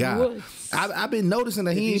was that haunted guy. woods. I've been noticing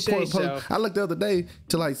that If he you ain't say post. so. I looked the other day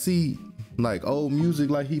to like see like old music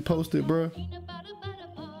like he posted, bro.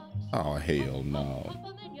 Oh hell no.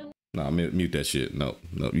 Nah, mute that shit. No,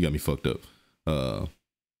 you got me fucked up.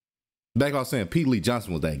 Back I was saying, Pete Lee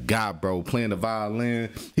Johnson was that guy, bro, playing the violin.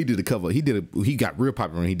 He did the cover. He got real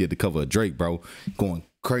popular when he did the cover of Drake, bro, going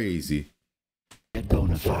crazy.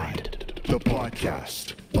 Bonafide, the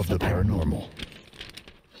podcast of the paranormal.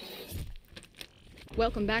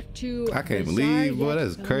 Welcome back to I can't Bizarre believe, boy, Yet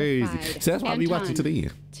that's crazy. Bonafide. See, that's why I be watching to the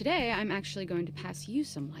end. Today, I'm actually going to pass you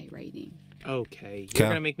some light reading. Okay, you're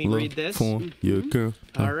gonna make me read this? Your girl.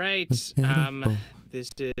 All right, this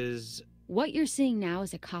is... What you're seeing now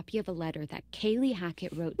is a copy of a letter that Kaylee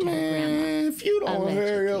Hackett wrote to her Man, grandma. if you don't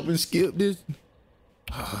hurry up Allegedly. and skip this,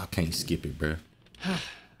 I can't skip it, bro.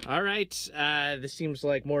 All right. This seems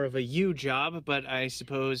like more of a you job, but I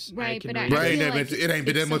suppose I Right, can but read I it. feel like it ain't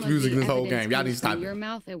been if that much some of music the in this whole evidence game. Y'all need to comes stop from it. your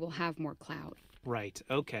mouth, it will have more clout. Right.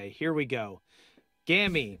 Okay, here we go.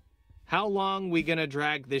 Gammy, how long we gonna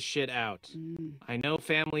drag this shit out? I know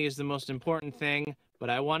family is the most important thing, but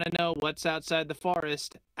I want to know what's outside the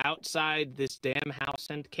forest, outside this damn house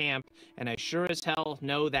and camp, and I sure as hell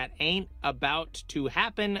know that ain't about to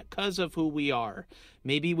happen 'cause of who we are.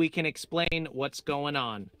 Maybe we can explain what's going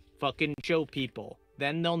on. Fucking show people.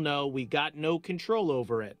 Then they'll know we got no control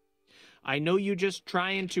over it. I know you just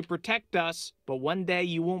trying to protect us, but one day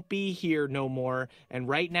you won't be here no more, and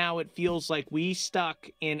right now it feels like we stuck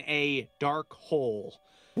in a dark hole.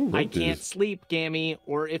 I can't sleep, Gammy,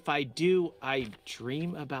 or if I do, I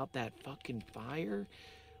dream about that fucking fire.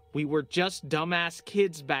 We were just dumbass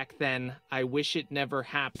kids back then. I wish it never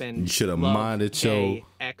happened. You should have Love, minded your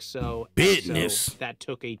XO, business. that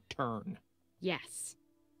took a turn. Yes.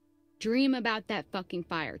 Dream about that fucking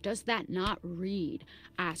fire. Does that not read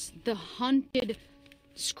as the haunted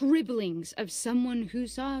scribblings of someone who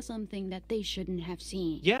saw something that they shouldn't have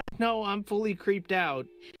seen? Yeah, no, I'm fully creeped out.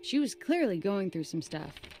 She was clearly going through some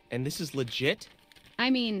stuff. And this is legit? I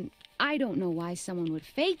mean, I don't know why someone would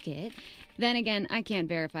fake it. Then again, I can't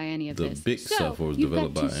verify any of The this. big so stuff was you've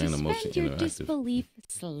developed got to by Animotion suspend your Interactive. disbelief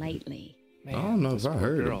slightly. I don't know if I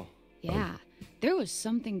heard it. Yeah, there was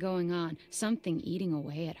something going on, something eating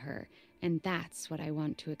away at her, and that's what I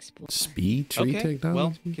want to explore. Speed tree Okay,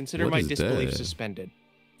 technology? well, consider What my is disbelief that? suspended.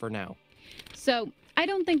 For now. So, I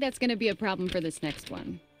don't think that's going to be a problem for this next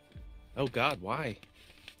one. Oh God, why?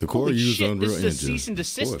 The Quarry Holy used shit, Unreal this is a Engine. cease and Of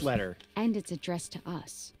desist course. letter. And it's addressed to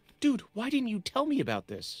us. Dude, why didn't you tell me about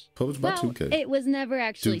this? Published by Well, 2K. it was never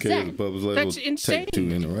actually 2K is sent. the published label. That's insane. Take-Two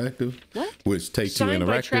Interactive. What? Which Take-Two Signed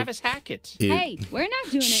by Interactive. Travis Hackett. Hey, we're not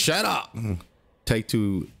doing it. Shut up.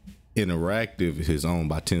 Take-Two Interactive is owned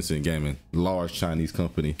by Tencent Gaming, large Chinese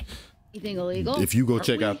company. You think illegal? If you go Aren't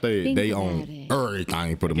check we? out there, Think they about own it.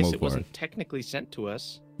 everything for the I guess most it part. wasn't technically sent to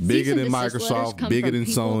us. Bigger Cease than and desist letters Microsoft, come bigger from than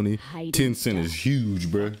people Sony. hiding Tencent stuff. is huge,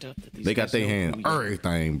 bruh. Fucked up that these They got guys their know hand who we are.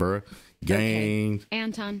 everything, bruh. Games,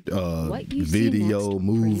 Anton, what you see video, next pretty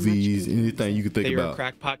movies, much anything you can think They were a about.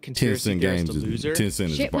 crackpot conspiracy Tencent theorist, Games a loser. is Tencent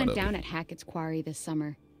is a Shit part went of down it. at Hackett's Quarry this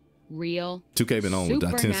summer. Real. 2K been on with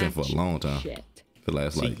Tencent for a long time. Shit. The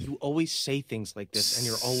last See, like you always say things like this, and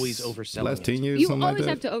you're always overselling last it. 10 years, You something always like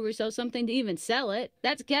have that. to oversell something to even sell it.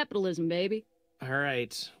 That's capitalism, baby. All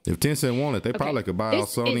right. If Tencent wanted, they probably could buy out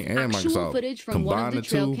This Sony is and actual Microsoft. footage from one of Combine the the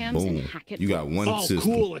trail two, cams in boom. Hackett You got one Oh, system.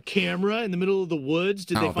 cool! A camera in the middle of the woods.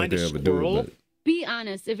 Did I they don't find think a they ever do squirrel? it, but Be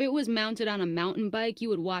honest, if it was mounted on a mountain bike, you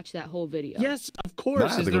would watch that whole video. Yes, of But course. I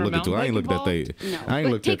have Is to there go a look into. mountain I ain't bike looked at they. involved? No, I ain't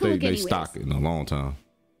but looked at take a look they anyways. stock in a long time.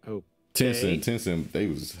 Okay. Tencent, they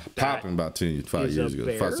was popping about 5 is a years ago,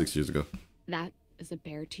 bear? 5-6 years ago. That is a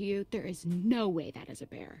bear to you? There is no way that is a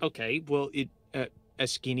bear. Okay. Well, a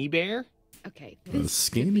skinny bear. Okay, A this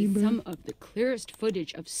skinny could be bear? some of the clearest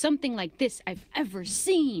footage of something like this I've ever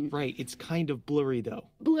seen. Right. It's kind of blurry though.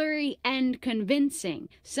 Blurry and convincing.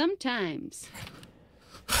 Sometimes.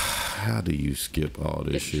 How do you skip all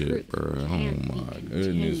this The shit, truth bro? Oh can't be my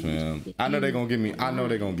goodness, man! contained I know they're gonna give me. within I know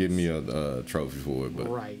they're gonna give me a trophy for it, but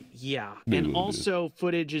Right. Yeah. Yeah, And yeah. also,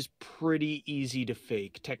 footage is pretty easy to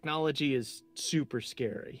fake. Technology is super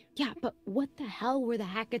scary. Yeah, but what the hell were the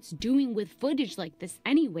Hacketts doing with footage like this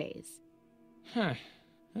anyways? Huh.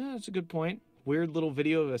 That's a good point. Weird little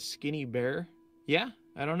video of a skinny bear. Yeah.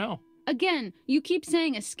 I don't know. Again, you keep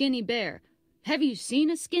saying a skinny bear. Have you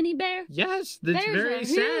seen a skinny bear? Yes. That's Bears very are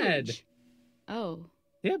sad. huge. Oh.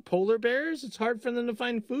 Yeah. Polar bears. It's hard for them to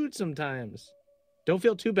find food sometimes. Don't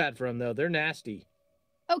feel too bad for them though. They're nasty.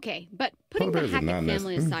 Okay, but putting the Polar bears are Hackett not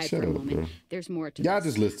family nasty. aside Shut for a up, moment, bro. there's more to Y'all this.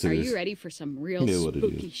 just listen to Are this. you ready for some real Yeah, what it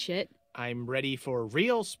spooky is. shit? I'm ready for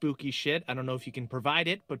real spooky shit. I don't know if you can provide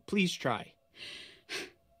it, but please try.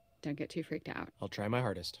 Don't get too freaked out. I'll try my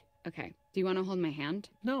hardest. Okay, do you want to hold my hand?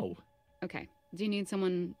 No. Okay, do you need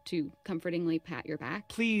someone to comfortingly pat your back?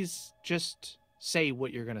 Please just say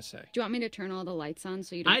what you're gonna say. Do you want me to turn all the lights on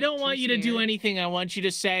so you don't I get don't too want you to do scared? anything. I want you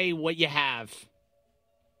to say what you have.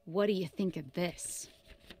 What do you think of this?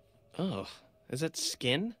 Oh, is that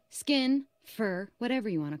skin? Skin, fur, whatever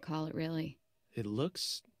you want to call it, really. It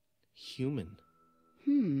looks human.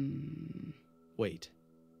 Wait,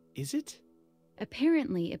 is it?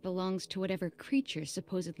 Apparently, it belongs to whatever creature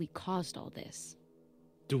supposedly caused all this.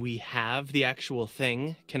 Do we have the actual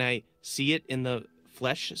thing? Can I see it in the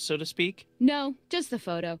flesh, so to speak? No, just the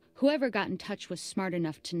photo. Whoever got in touch was smart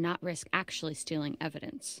enough to not risk actually stealing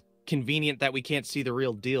evidence. Convenient that we can't see the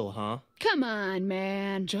real deal, huh? Come on,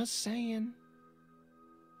 man. Just saying.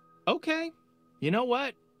 Okay. You know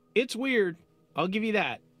what? It's weird. I'll give you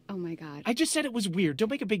that. Oh my god. I just said it was weird.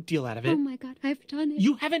 Don't make a big deal out of it. Oh my god, I've done it.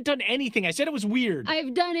 You haven't done anything. I said it was weird.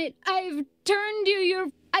 I've done it. I've turned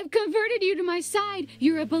you. I've converted you to my side.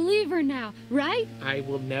 You're a believer now, right? I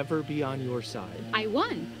will never be on your side. I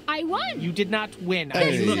won. I won. You did not win.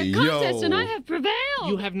 This is a contest and I have prevailed.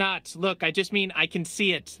 You have not. Look, I just mean I can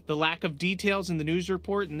see it. The lack of details in the news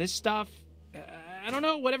report and this stuff. I don't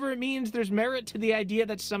know, whatever it means, there's merit to the idea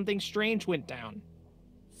that something strange went down.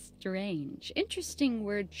 Strange. Interesting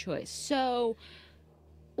word choice. So,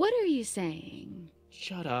 what are you saying?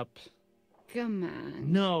 Shut up. Come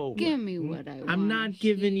on. No. Give me what I want. I'm not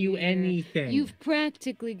giving you anything. You've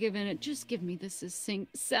practically given it. Just give me the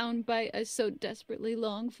succinct soundbite I so desperately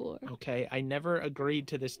long for. Okay, I never agreed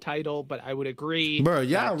to this title, but I would agree. Bro,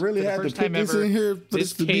 y'all really had to put this in here for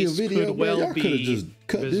this to be a video, bro. Y'all could have just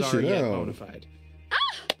cut this shit out.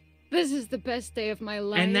 This is the best day of my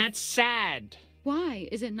life. And that's sad. Why?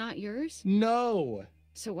 Is it not yours? No.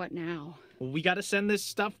 So what now? Well, we gotta send this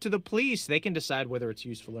stuff to the police. They can decide whether it's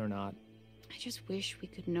useful or not. I just wish we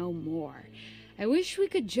could know more. I wish we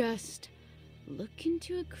could just look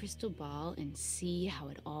into a crystal ball and see how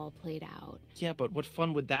it all played out. Yeah, but what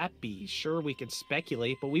fun would that be? Sure, we could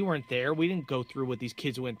speculate, but we weren't there. We didn't go through what these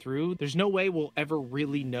kids went through. There's no way we'll ever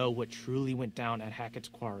really know what truly went down at Hackett's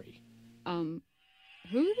Quarry.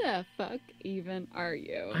 Who the fuck even are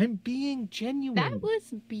you? I'm being genuine. That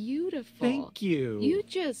was beautiful. Thank you. You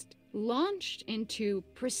just launched into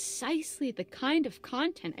precisely the kind of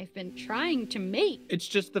content I've been trying to make. It's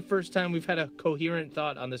just the first time we've had a coherent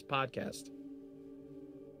thought on this podcast.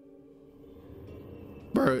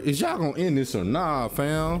 Bro, is y'all gonna end this or nah,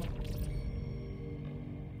 fam?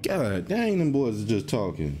 God dang, them boys are just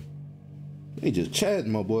talking. They just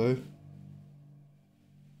chatting, my boy.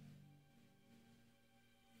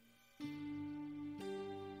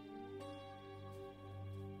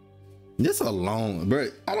 This a long, bro.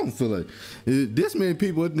 I don't feel like this many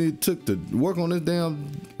people it took to work on this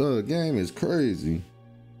damn game is crazy.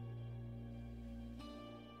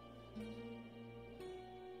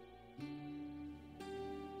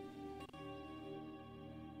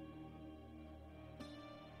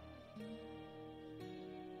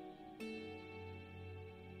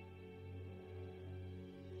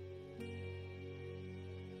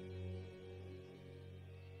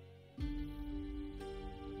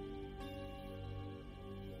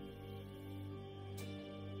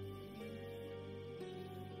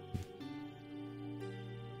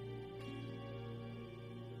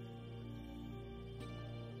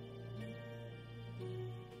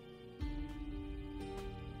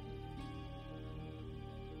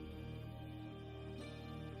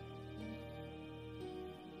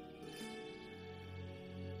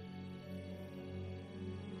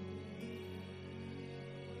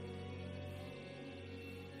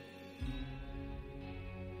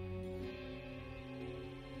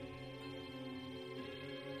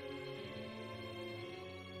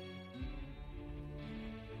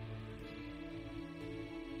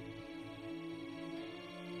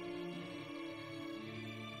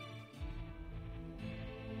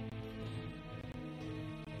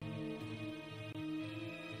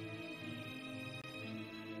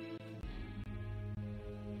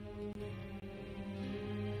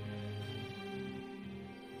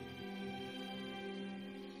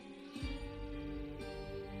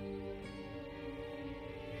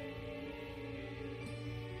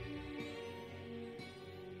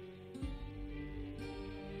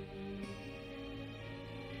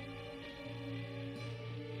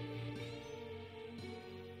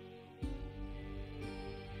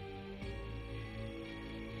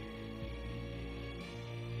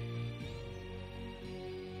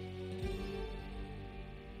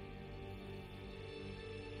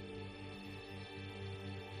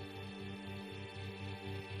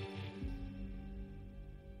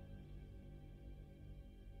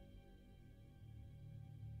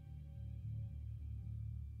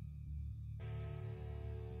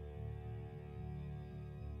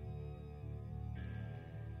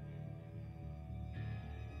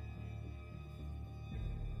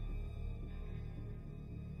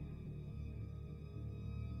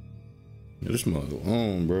 This mother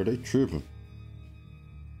on, bro. They tripping.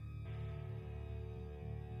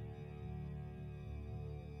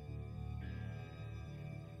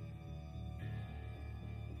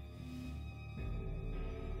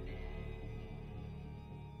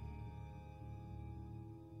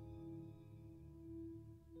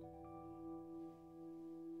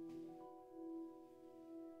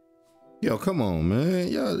 Yo, come on, man.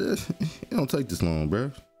 Yo, it don't take this long,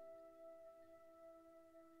 bro.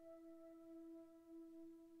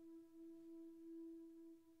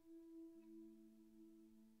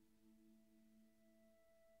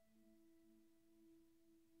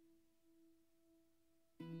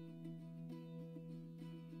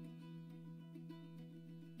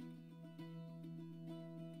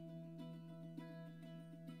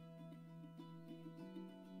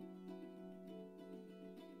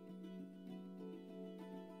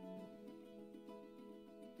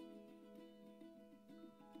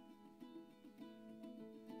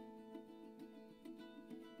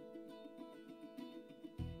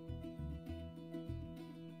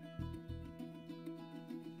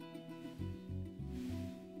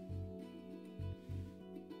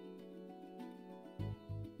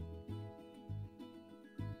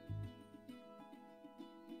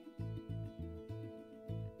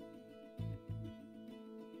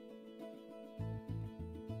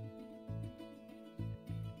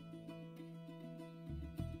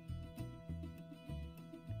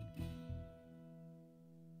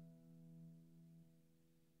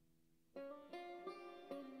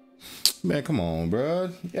 Man, come on,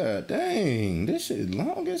 bro. Yeah, dang. This shit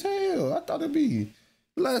long as hell. I thought it'd be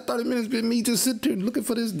the last 30 minutes been me just sitting there looking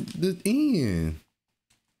for this end.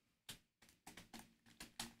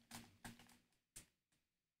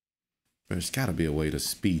 There's gotta be a way to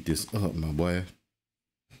speed this up, my boy.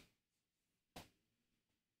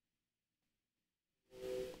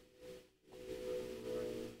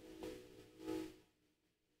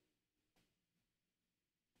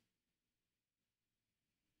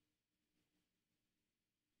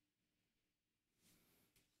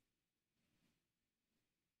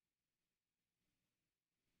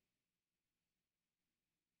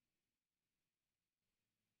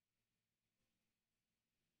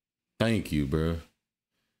 Thank you, bro.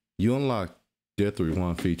 You unlock Death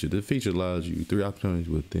Rewind feature. This feature allows you 3 opportunities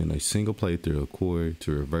within a single playthrough of Quarry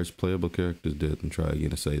to reverse playable characters' death and try again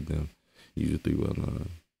to save them. Use 3 well.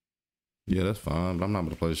 Yeah, that's fine, but I'm not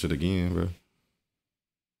gonna play this shit again, bro.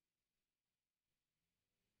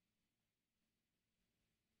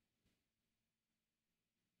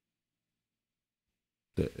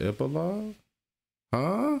 The epilogue?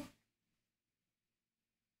 Huh?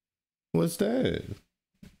 What's that?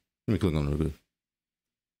 Let me click on it real quick.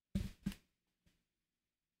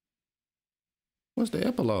 What's the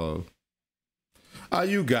epilogue? Oh,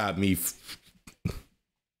 you got me.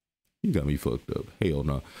 You got me fucked up. Hell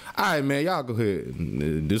no. All right, man. Y'all go ahead.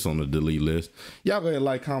 This on the delete list. Y'all go ahead,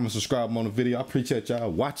 like, comment, subscribe on the video. I appreciate y'all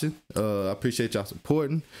watching. I appreciate y'all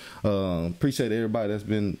supporting. Appreciate everybody that's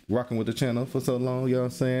been rocking with the channel for so long. You know what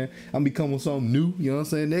I'm saying? I'm becoming something new. You know what I'm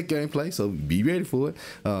saying? That gameplay. So be ready for it.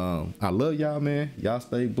 I love y'all, man. Y'all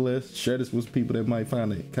stay blessed. Share this with people that might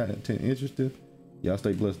find the content interesting. Y'all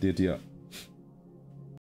stay blessed. Dear to y'all.